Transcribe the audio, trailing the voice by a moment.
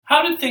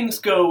How did things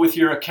go with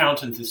your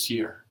accountant this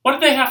year? What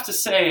did they have to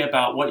say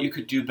about what you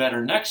could do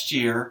better next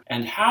year,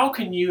 and how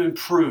can you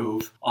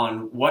improve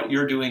on what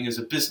you're doing as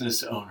a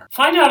business owner?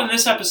 Find out in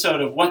this episode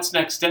of What's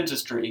Next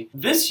Dentistry.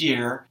 This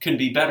year can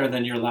be better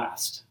than your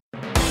last.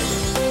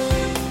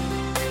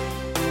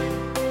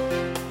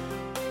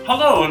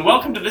 Hello, and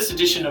welcome to this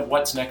edition of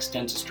What's Next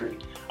Dentistry.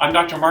 I'm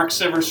Dr. Mark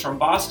Sivers from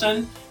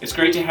Boston. It's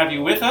great to have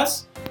you with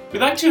us. We'd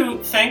like to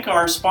thank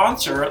our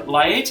sponsor,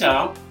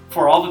 Laeta,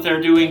 for all that they're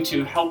doing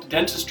to help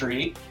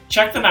dentistry.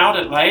 Check them out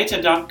at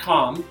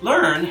laeta.com.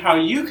 Learn how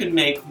you can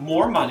make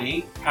more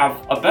money,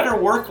 have a better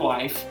work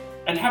life,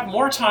 and have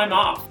more time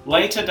off.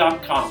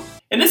 Laeta.com.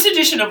 In this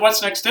edition of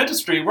What's Next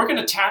Dentistry, we're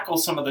going to tackle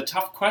some of the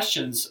tough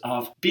questions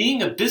of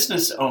being a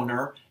business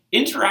owner,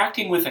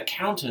 interacting with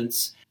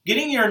accountants,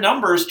 getting your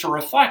numbers to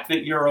reflect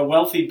that you're a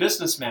wealthy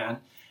businessman,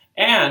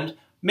 and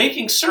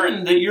making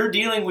certain that you're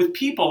dealing with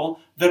people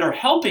that are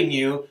helping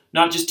you,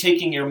 not just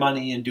taking your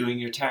money and doing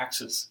your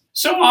taxes.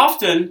 So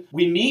often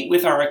we meet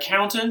with our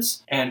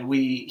accountants and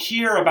we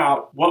hear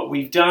about what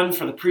we've done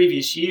for the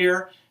previous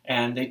year,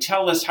 and they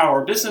tell us how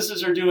our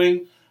businesses are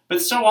doing.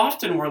 But so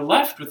often we're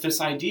left with this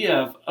idea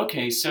of,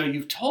 okay, so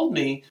you've told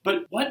me,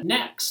 but what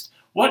next?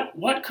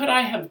 What could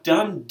I have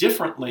done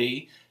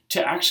differently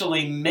to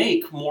actually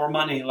make more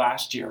money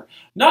last year?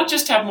 Not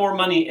just have more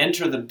money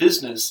enter the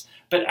business,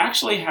 but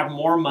actually have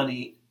more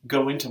money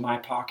go into my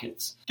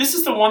pockets. This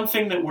is the one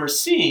thing that we're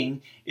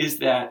seeing, is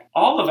that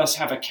all of us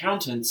have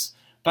accountants,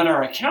 but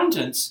our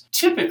accountants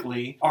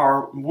typically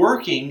are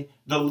working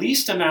the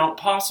least amount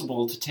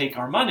possible to take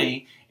our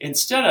money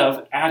instead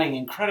of adding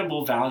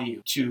incredible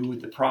value to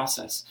the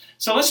process.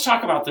 So let's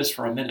talk about this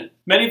for a minute.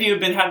 Many of you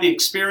have had the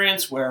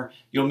experience where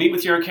you'll meet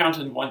with your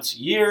accountant once a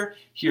year.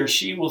 He or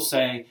she will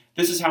say,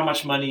 this is how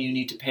much money you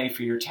need to pay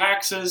for your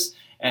taxes,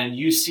 and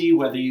you see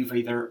whether you've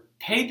either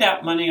paid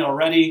that money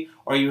already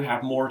or you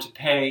have more to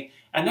pay,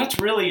 and that's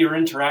really your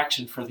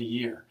interaction for the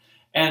year.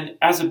 And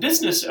as a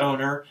business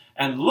owner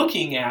and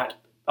looking at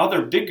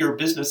other bigger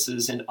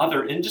businesses in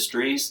other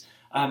industries,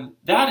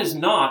 that is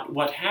not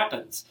what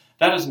happens.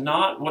 That is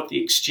not what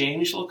the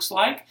exchange looks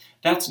like.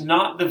 That's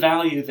not the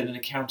value that an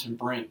accountant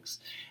brings.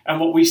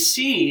 And what we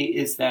see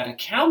is that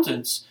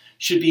accountants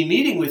should be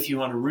meeting with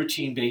you on a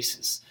routine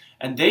basis,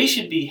 and they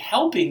should be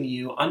helping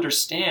you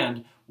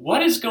understand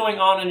what is going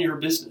on in your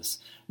business.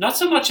 Not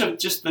so much of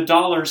just the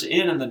dollars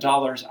in and the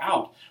dollars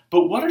out,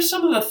 but what are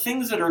some of the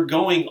things that are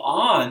going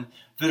on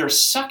that are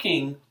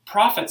sucking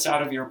profits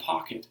out of your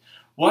pocket?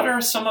 What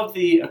are some of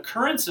the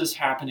occurrences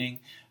happening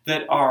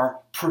that are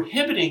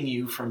prohibiting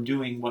you from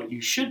doing what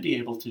you should be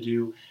able to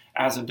do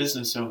as a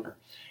business owner?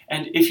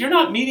 And if you're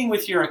not meeting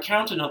with your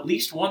accountant at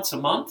least once a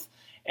month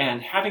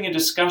and having a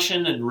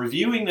discussion and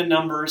reviewing the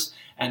numbers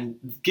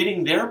and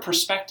getting their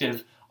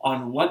perspective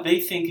on what they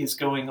think is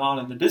going on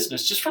in the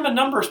business, just from a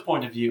numbers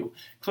point of view.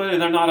 Clearly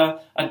they're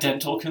not a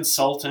dental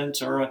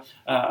consultant or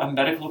a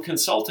medical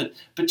consultant,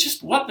 but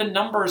just what the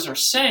numbers are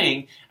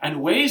saying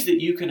and ways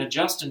that you can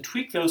adjust and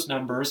tweak those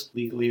numbers,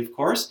 legally of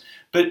course,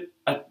 but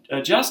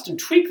adjust and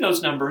tweak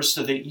those numbers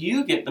so that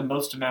you get the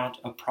most amount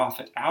of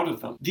profit out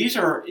of them. These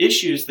are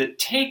issues that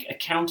take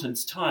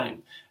accountants'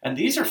 time, and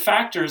these are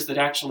factors that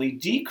actually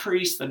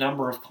decrease the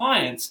number of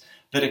clients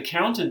that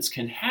accountants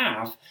can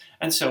have.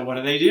 And so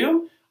what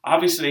do?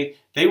 Obviously,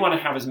 they want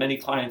to have as many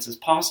clients as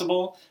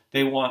possible.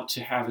 They want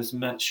to have as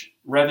much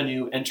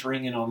revenue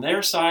entering in on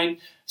their side.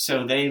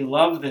 So they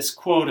love this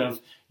quote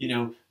of,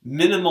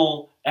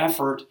 minimal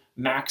effort,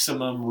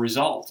 maximum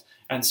result.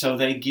 And so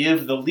they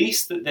give the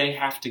least that they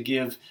have to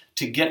give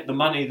to get the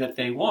money that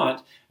they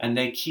want, and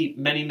they keep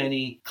many,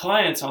 many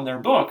clients on their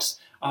books,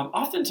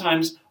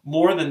 oftentimes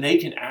more than they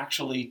can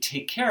actually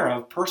take care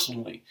of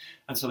personally.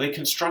 And so they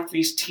construct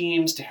these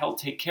teams to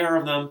help take care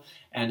of them.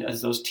 And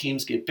as those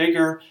teams get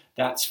bigger,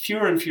 that's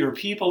fewer and fewer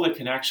people that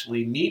can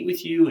actually meet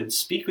with you and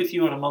speak with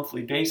you on a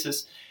monthly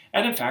basis.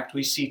 And in fact,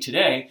 we see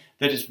today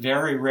that it's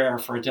very rare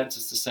for a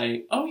dentist to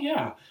say, oh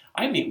yeah,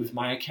 I meet with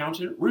my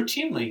accountant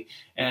routinely,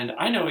 and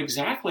I know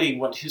exactly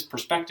what his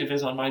perspective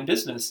is on my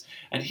business,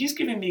 and he's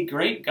giving me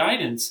great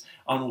guidance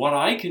on what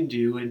I can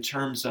do in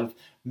terms of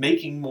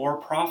making more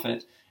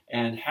profit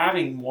and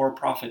having more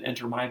profit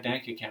enter my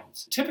bank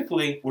accounts.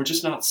 Typically, we're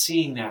just not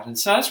seeing that. And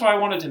so that's why I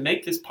wanted to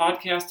make this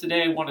podcast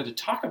today. I wanted to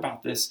talk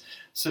about this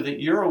so that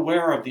you're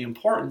aware of the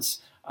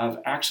importance of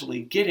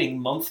actually getting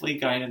monthly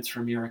guidance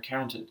from your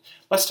accountant.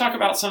 Let's talk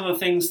about some of the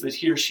things that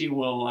he or she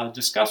will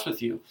discuss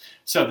with you.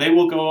 So they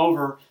will go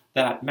over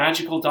that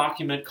magical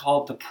document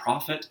called the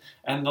profit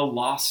and the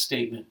loss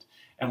statement.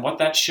 And what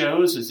that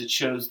shows is it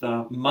shows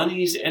the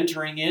monies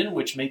entering in,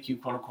 which make you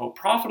quote unquote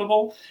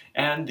profitable,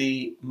 and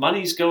the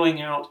monies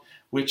going out,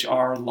 which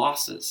are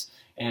losses.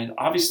 And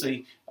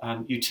obviously,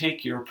 you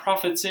take your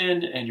profits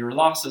in and your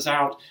losses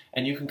out,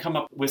 and you can come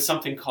up with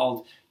something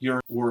called your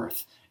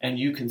worth. And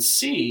you can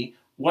see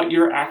what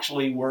you're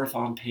actually worth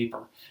on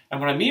paper. And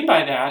what I mean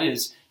by that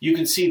is you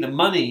can see the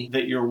money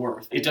that you're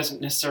worth. It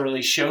doesn't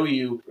necessarily show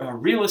you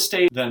real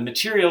estate, the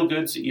material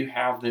goods that you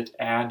have that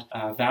add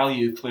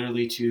value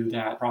clearly to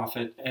that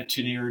profit,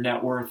 to your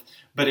net worth,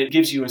 but it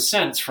gives you a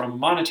sense from a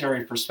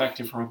monetary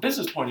perspective, from a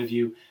business point of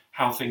view,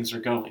 how things are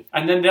going.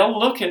 And then they'll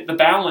look at the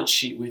balance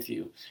sheet with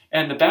you.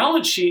 And the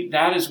balance sheet,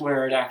 that is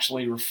where it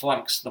actually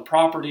reflects the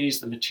properties,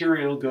 the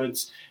material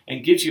goods,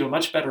 and gives you a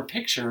much better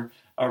picture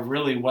of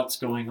really what's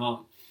going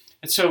on.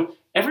 And so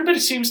everybody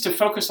seems to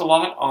focus a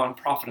lot on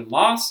profit and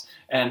loss,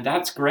 and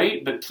that's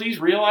great, but please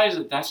realize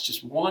that that's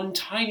just one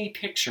tiny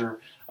picture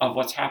of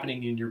what's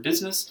happening in your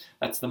business.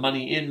 That's the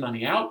money in,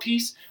 money out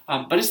piece.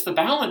 But it's the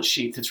balance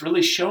sheet that's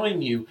really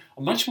showing you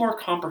a much more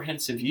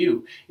comprehensive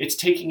view. It's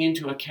taking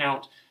into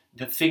account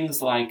the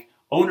things like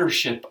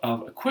ownership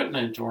of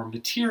equipment or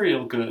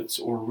material goods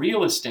or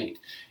real estate.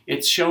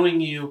 It's showing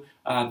you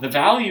the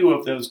value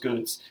of those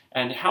goods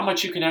and how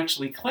much you can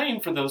actually claim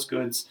for those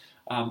goods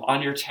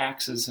on your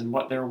taxes and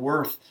what they're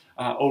worth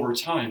over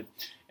time.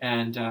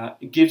 And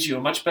it gives you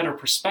a much better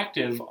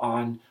perspective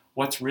on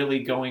what's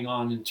really going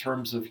on in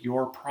terms of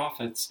your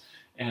profits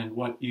and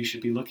what you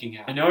should be looking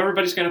at. I know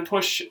everybody's going to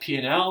push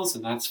P&Ls,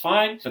 and that's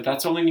fine, but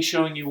that's only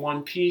showing you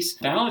one piece.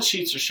 Balance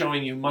sheets are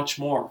showing you much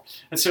more.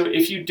 And so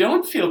if you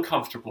don't feel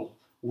comfortable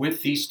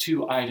with these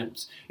two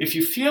items, if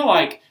you feel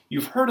like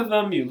you've heard of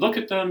them, you look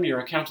at them, your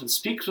accountant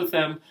speaks with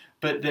them,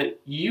 but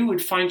that you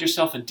would find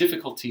yourself in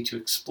difficulty to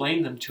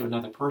explain them to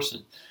another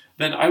person,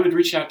 then I would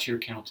reach out to your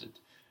accountant.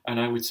 And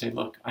I would say,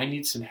 look, I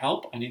need some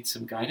help, I need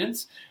some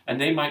guidance,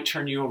 and they might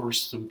turn you over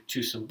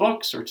to some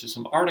books or to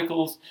some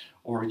articles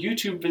or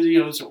YouTube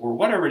videos or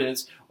whatever it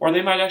is, or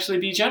they might actually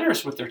be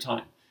generous with their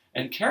time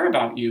and care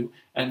about you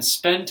and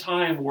spend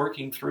time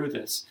working through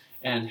this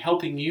and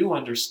helping you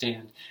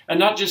understand, and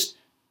not just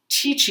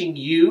teaching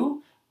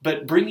you,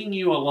 but bringing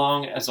you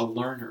along as a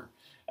learner,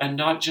 and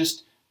not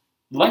just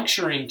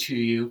lecturing to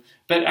you,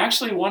 but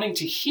actually wanting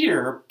to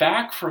hear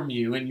back from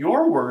you in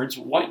your words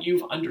what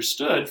you've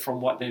understood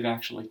from what they've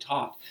actually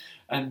taught.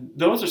 And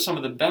those are some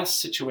of the best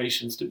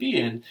situations to be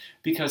in,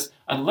 because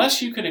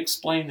unless you can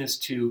explain this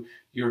to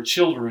your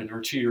children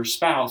or to your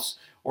spouse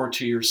or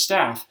to your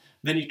staff,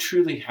 then you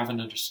truly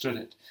haven't understood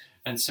it.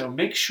 And so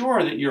make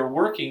sure that you're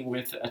working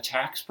with a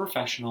tax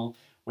professional,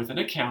 with an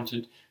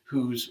accountant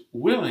who's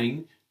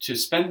willing to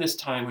spend this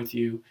time with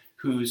you,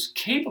 who's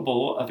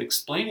capable of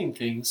explaining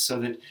things so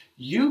that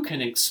you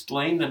can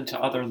explain them to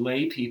other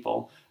lay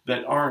people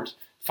that aren't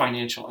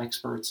financial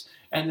experts,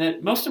 and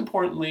that most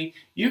importantly,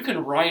 you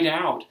can write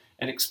out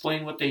and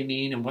explain what they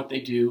mean and what they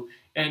do,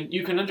 and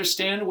you can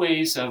understand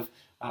ways of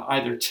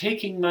either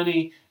taking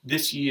money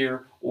this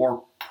year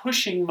or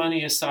pushing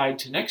money aside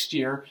to next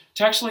year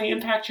to actually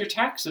impact your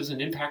taxes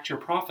and impact your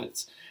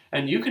profits.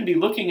 And you can be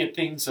looking at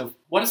things of,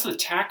 what does the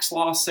tax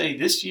law say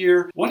this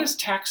year? What is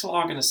tax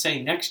law going to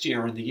say next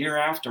year and the year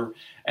after?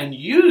 And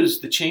use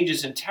the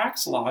changes in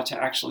tax law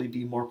to actually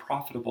be more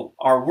profitable.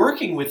 Are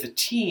working with a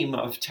team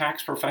of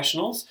tax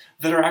professionals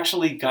that are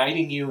actually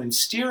guiding you and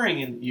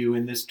steering you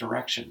in this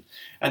direction.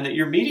 And that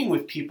you're meeting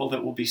with people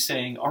that will be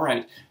saying, all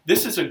right,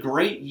 this is a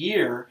great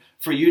year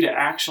for you to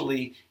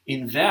actually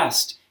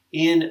invest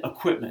in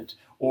equipment.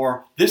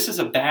 Or this is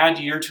a bad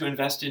year to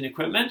invest in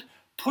equipment.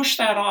 Push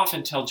that off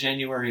until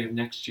January of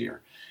next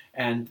year.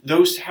 And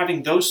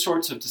having those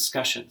sorts of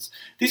discussions.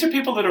 These are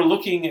people that are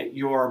looking at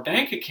your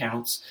bank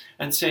accounts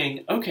and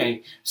saying,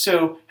 okay,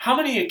 so how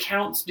many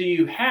accounts do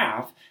you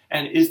have?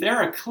 And is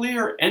there a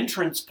clear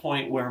entrance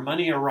point where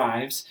money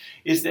arrives?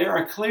 Is there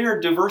a clear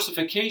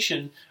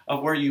diversification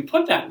of where you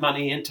put that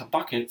money into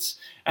buckets?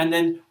 And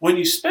then when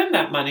you spend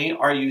that money,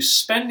 are you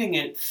spending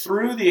it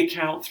through the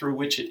account through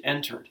which it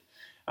entered?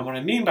 And what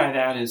I mean by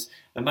that is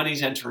the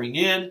money's entering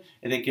in,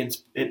 and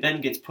it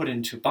then gets put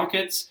into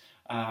buckets.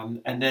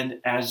 And then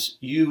as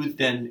you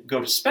then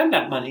go to spend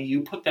that money,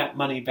 you put that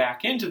money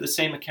back into the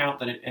same account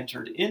that it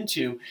entered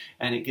into,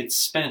 and it gets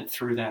spent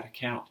through that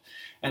account.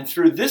 And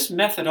through this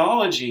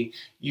methodology,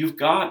 you've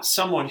got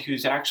someone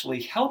who's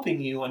actually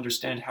helping you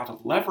understand how to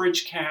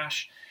leverage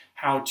cash,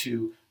 how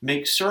to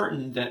make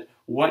certain that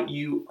what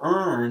you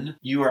earn,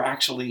 you are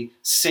actually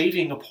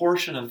saving a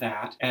portion of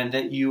that, and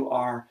that you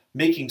are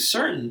making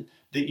certain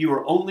that you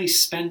are only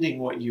spending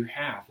what you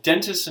have.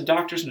 Dentists and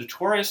doctors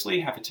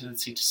notoriously have a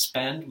tendency to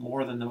spend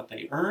more than what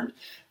they earn.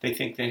 They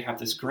think they have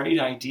this great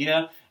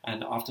idea,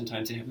 and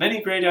oftentimes they have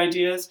many great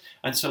ideas,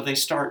 and so they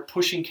start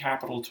pushing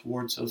capital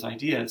towards those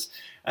ideas.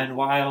 And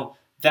while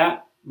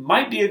that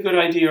might be a good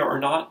idea or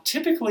not,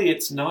 typically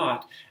it's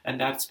not, and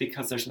that's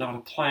because there's not a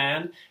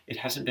plan, it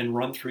hasn't been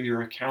run through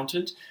your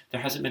accountant, there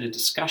hasn't been a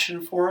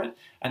discussion for it,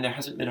 and there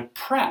hasn't been a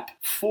prep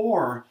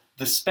for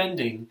the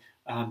spending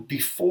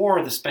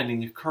before the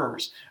spending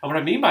occurs. And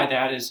what I mean by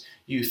that is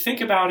you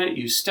think about it,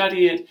 you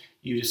study it,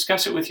 you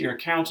discuss it with your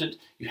accountant,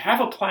 you have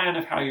a plan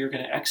of how you're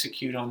going to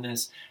execute on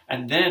this,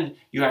 and then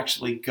you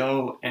actually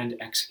go and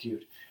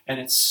execute. And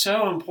it's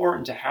so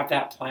important to have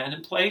that plan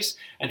in place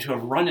and to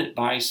have run it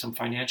by some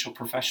financial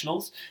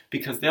professionals,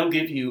 because they'll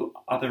give you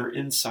other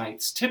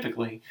insights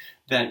typically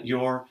that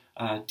your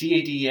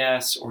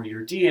DADS or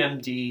your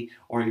DMD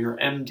or your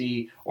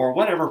MD or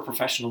whatever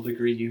professional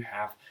degree you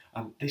have.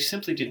 They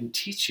simply didn't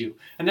teach you.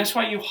 And that's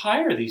why you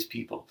hire these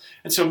people.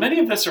 And so many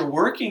of us are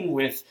working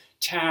with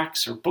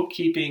tax or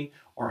bookkeeping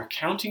or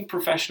accounting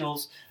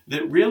professionals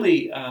that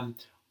really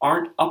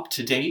aren't up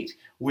to date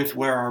with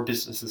where our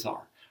businesses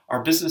are.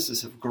 Our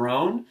businesses have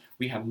grown.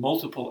 We have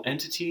multiple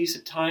entities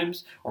at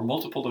times or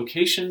multiple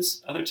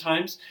locations other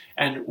times.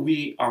 And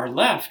we are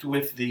left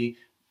with the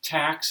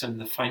tax and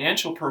the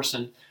financial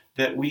person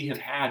that we have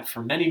had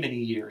for many, many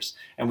years.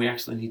 And we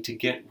actually need to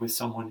get with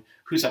someone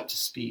who's up to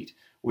speed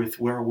with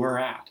where we're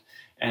at.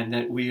 And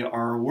that we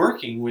are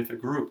working with a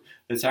group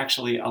that's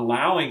actually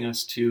allowing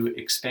us to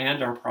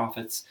expand our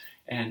profits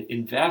and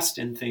invest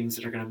in things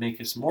that are going to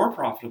make us more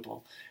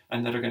profitable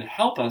and that are going to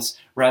help us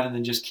rather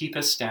than just keep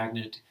us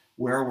stagnant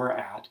where we're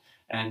at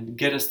and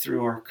get us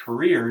through our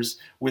careers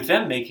with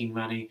them making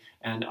money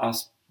and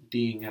us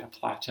being at a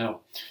plateau.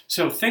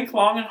 So think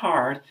long and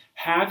hard.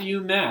 Have you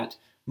met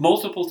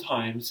multiple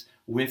times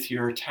with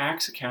your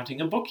tax, accounting,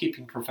 and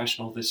bookkeeping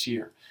professional this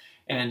year?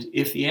 And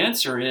if the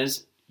answer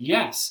is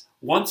yes,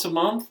 once a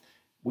month,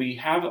 we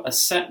have a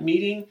set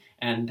meeting,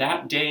 and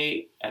that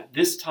day at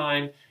this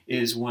time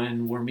is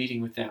when we're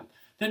meeting with them,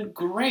 then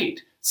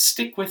great,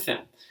 stick with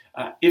them.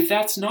 If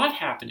that's not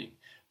happening,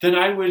 then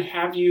I would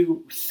have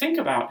you think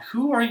about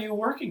who are you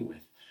working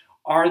with?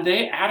 Are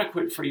they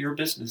adequate for your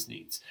business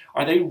needs?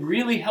 Are they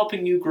really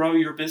helping you grow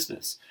your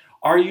business?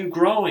 Are you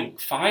growing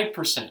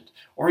 5%?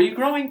 Or are you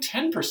growing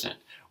 10%?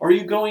 Or are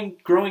you growing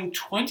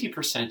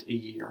 20% a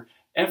year,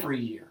 every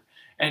year?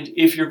 And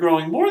if you're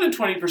growing more than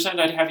 20%,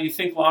 I'd have you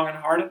think long and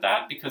hard at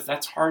that because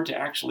that's hard to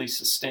actually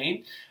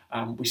sustain.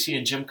 We see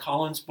in Jim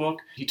Collins' book,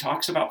 he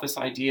talks about this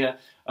idea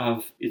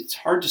of it's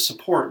hard to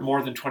support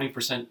more than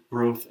 20%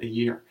 growth a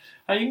year.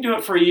 You can do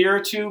it for a year or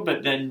two,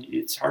 but then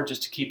it's hard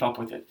just to keep up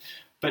with it.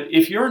 But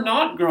if you're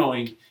not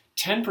growing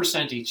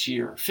 10% each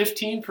year,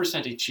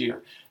 15% each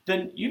year,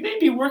 then you may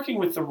be working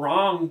with the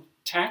wrong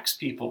tax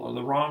people or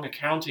the wrong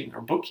accounting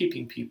or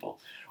bookkeeping people.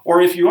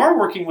 Or if you are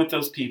working with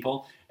those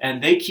people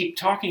and they keep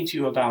talking to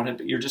you about it,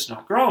 but you're just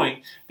not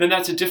growing, then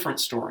that's a different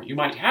story. You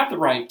might have the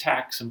right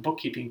tax and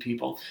bookkeeping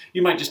people.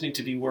 You might just need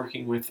to be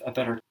working with a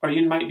better, or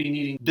you might be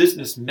needing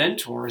business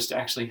mentors to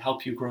actually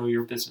help you grow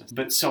your business.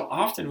 But so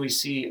often we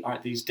see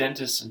these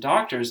dentists and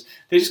doctors,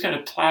 they just kind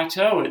of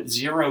plateau at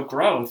zero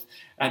growth,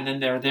 and then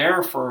they're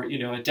there for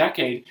a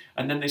decade,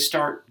 and then they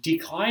start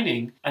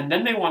declining, and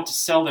then they want to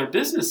sell their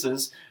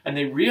businesses, and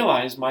they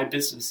realize my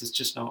business is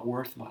just not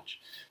worth much.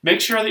 Make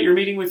sure that you're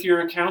meeting with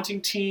your accounting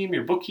team,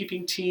 your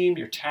bookkeeping team,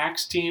 your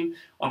tax team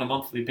on a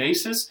monthly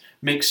basis.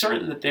 Make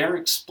certain that they're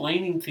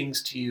explaining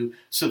things to you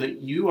so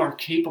that you are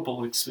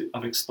capable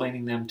of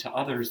explaining them to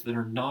others that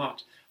are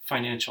not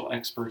financial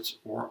experts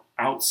or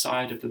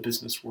outside of the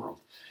business world.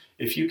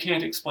 If you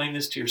can't explain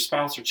this to your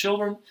spouse or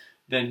children,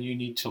 then you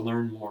need to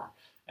learn more.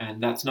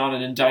 And that's not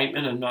an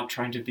indictment. I'm not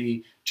trying to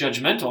be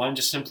judgmental. I'm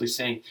just simply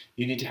saying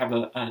you need to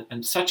have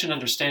such an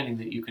understanding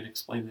that you can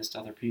explain this to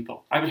other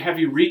people. I would have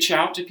you reach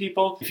out to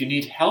people. If you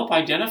need help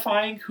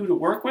identifying who to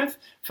work with,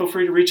 feel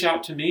free to reach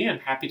out to me. I'm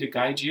happy to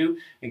guide you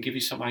and give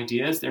you some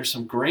ideas. There's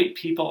some great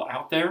people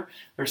out there.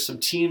 There's some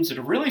teams that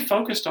are really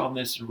focused on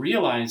this and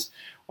realized,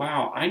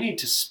 wow, I need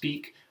to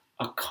speak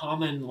a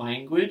common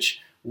language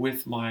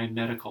with my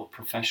medical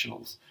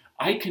professionals.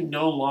 I can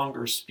no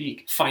longer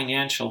speak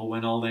financial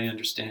when all they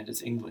understand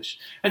is English.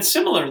 And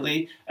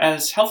similarly,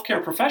 as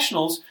healthcare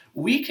professionals,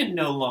 we can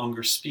no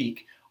longer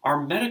speak our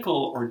medical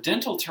or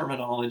dental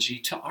terminology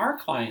to our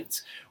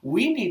clients.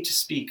 We need to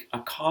speak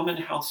a common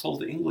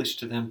household English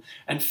to them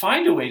and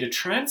find a way to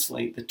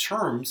translate the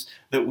terms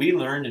that we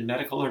learned in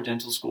medical or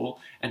dental school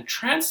and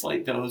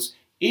translate those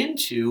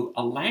into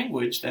a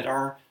language that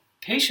our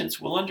patients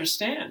will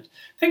understand.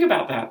 Think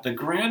about that. The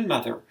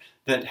grandmother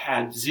that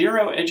had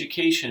zero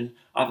education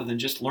other than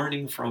just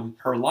learning from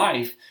her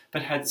life,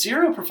 but had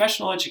zero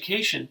professional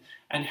education,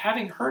 and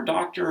having her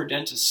doctor or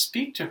dentist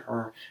speak to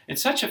her in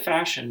such a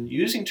fashion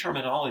using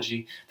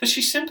terminology that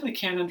she simply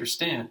can't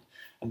understand.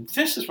 And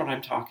this is what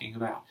I'm talking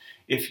about.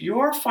 If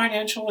your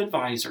financial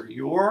advisor,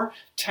 your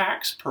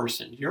tax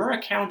person, your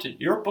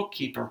accountant, your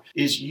bookkeeper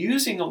is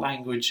using a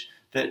language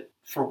that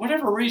for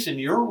whatever reason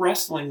you're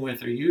wrestling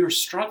with or you're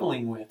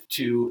struggling with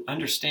to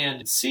understand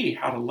and see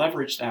how to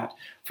leverage that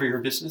for your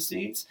business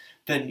needs,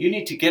 then you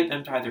need to get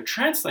them to either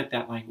translate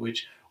that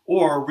language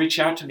or reach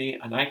out to me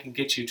and I can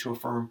get you to a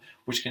firm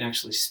which can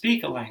actually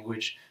speak a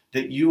language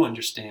that you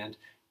understand,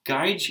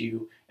 guide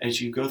you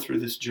as you go through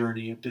this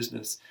journey of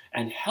business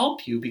and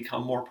help you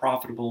become more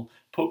profitable,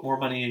 put more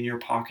money in your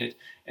pocket,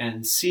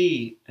 and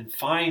see and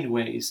find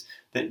ways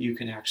that you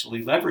can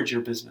actually leverage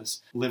your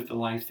business, live the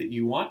life that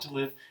you want to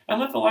live,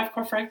 and live the life,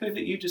 quite frankly,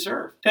 that you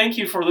deserve. Thank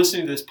you for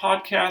listening to this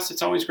podcast.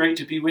 It's always great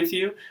to be with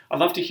you. I'd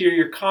love to hear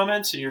your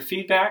comments and your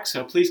feedback,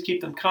 so please keep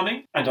them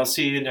coming, and I'll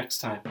see you next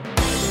time.